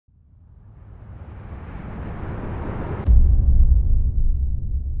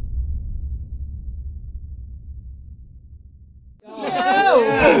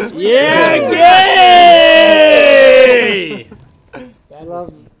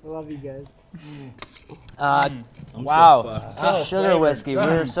Love you guys. Wow, sugar whiskey.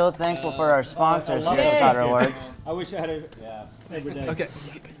 We're so thankful for our sponsors here at the Potter Awards. I wish I had a every day. Okay.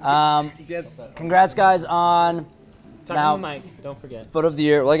 Congrats, guys, on Talk on the mic. Don't forget. Photo of the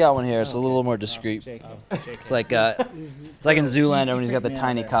year. Well, I got one here. It's a little more discreet. It's like it's like in Zoolander when he's got the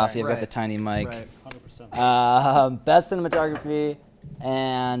tiny coffee. I've got the tiny mic. Right. 100%. Best cinematography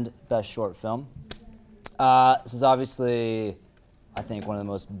and best short film. This is obviously, I think, one of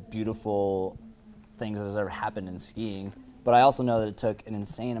the most beautiful things that has ever happened in skiing. But I also know that it took an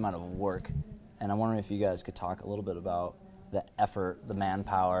insane amount of work. And I'm wondering if you guys could talk a little bit about the effort, the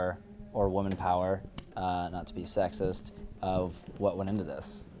manpower, or woman power, not to be sexist, of what went into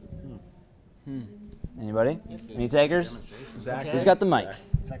this. Anybody? Any takers? Zach. Who's got the mic?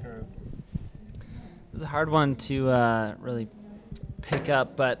 It was a hard one to really pick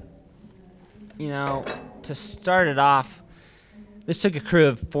up, but you know, to start it off, this took a crew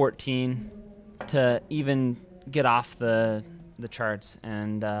of 14 to even get off the charts,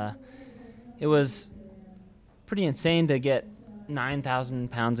 and it was pretty insane to get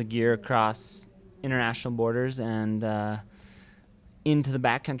 9,000 pounds of gear across international borders and into the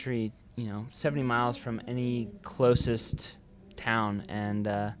backcountry, you know, 70 miles from any closest town,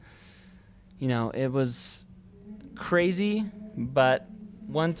 and you know, it was crazy, but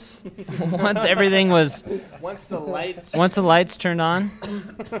once everything was Once the lights turned on,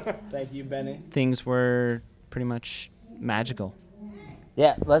 Thank you, Benny. things were pretty much magical.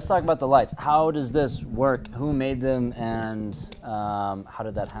 Yeah, let's talk about the lights. How does this work? Who made them, and how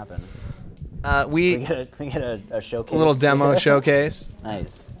did that happen? we Can we get a showcase? a little demo showcase.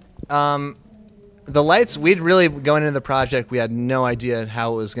 Nice. The lights, we'd really, going into the project, we had no idea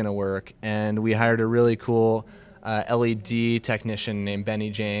how it was going to work, and we hired a really cool LED technician named Benny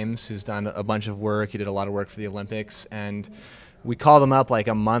James, who's done a bunch of work. He did a lot of work for the Olympics, and we called him up like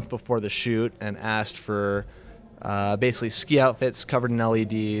a month before the shoot and asked for basically ski outfits covered in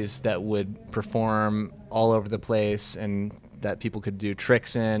LEDs that would perform all over the place and that people could do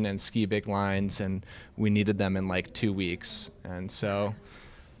tricks in and ski big lines, and we needed them in like 2 weeks. And so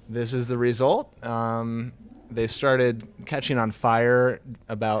this is the result. They started catching on fire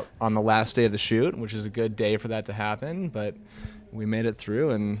about on the last day of the shoot, which is a good day for that to happen, but we made it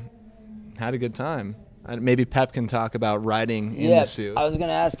through and had a good time. Maybe Pep can talk about riding in the suit. I was going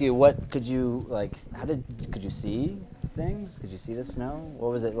to ask you, what could you, like, could you see things? Could you see the snow?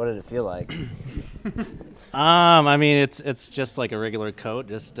 What was it? What did it feel like? I mean, it's just like a regular coat.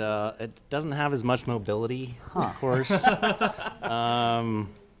 Just it doesn't have as much mobility, of course.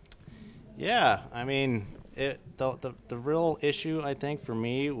 Yeah, I mean, the real issue I think for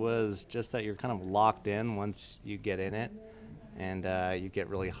me was just that you're kind of locked in once you get in it, and you get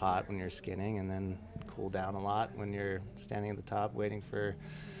really hot when you're skinning, and then cool down a lot when you're standing at the top waiting for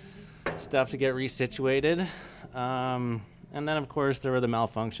stuff to get resituated. And then, of course, there were the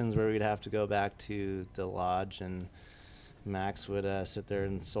malfunctions where we'd have to go back to the lodge, and Max would sit there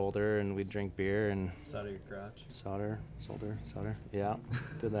and solder, and we'd drink beer and Solder your crotch. solder. Yeah,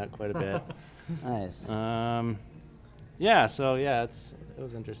 did that quite a bit. Nice. Yeah, so yeah, it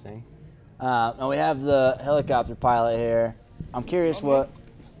was interesting. Now we have the helicopter pilot here. I'm curious what...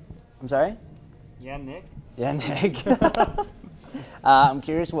 I'm sorry? Yeah, Nick. Yeah, Nick. I'm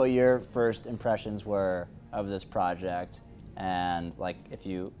curious what your first impressions were of this project, and like if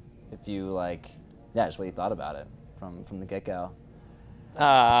you like, yeah, just what you thought about it from the get-go.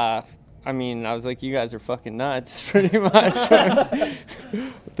 I mean, I was like, you guys are fucking nuts, pretty much.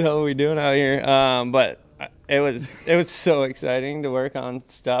 What the hell are we doing out here? But it was so exciting to work on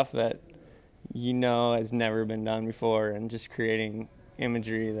stuff that has never been done before, and just creating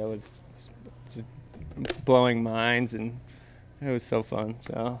imagery that was just blowing minds, and it was so fun.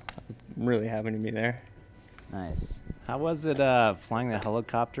 So I'm really happy to be there. Nice. How was it flying the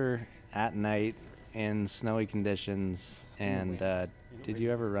helicopter at night in snowy conditions, and did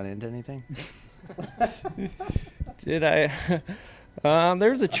you ever run into anything? Did I? There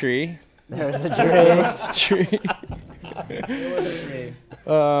was a tree. There's a tree. There was a tree.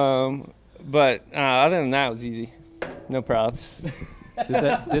 But other than that, it was easy. No problems.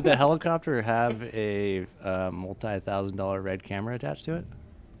 Did the helicopter have a multi-$1,000 red camera attached to it?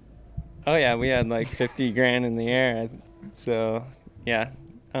 Oh yeah, we had like 50 grand in the air. So yeah.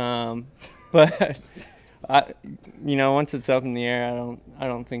 But once it's up in the air, I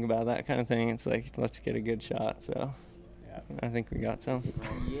don't think about that kind of thing. It's like, let's get a good shot. So yeah, I think we got some.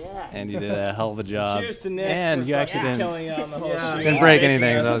 Yeah. And you did a hell of a job. Cheers to Nick. And for you actually fucking didn't killing it on the whole shoot. didn't break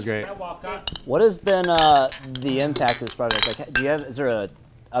anything. That was great. What has been the impact of this project? Like, is there a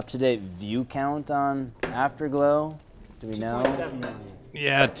up-to-date view count on Afterglow? Do we know? 2.7 million.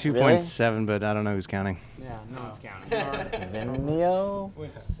 Yeah, 2.7, but I don't know who's counting. Yeah, no one's counting. Vimeo?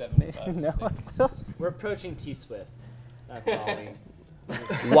 No. We're approaching T-Swift. That's all we.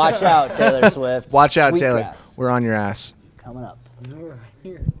 Watch out, Taylor Swift. Watch out, Taylor. Sweetgrass. We're on your ass. Coming up. We're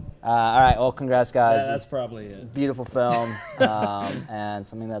here. All right. Well, congrats, guys. Yeah, that's It's probably it. a beautiful film and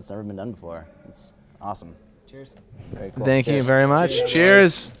something that's never been done before. It's awesome. Cheers. Very cool. Thank you Cheers. very much.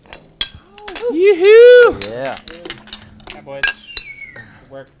 Cheers. Yoo-hoo! Yeah. Hi, boys. Good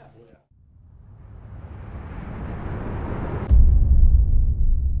work.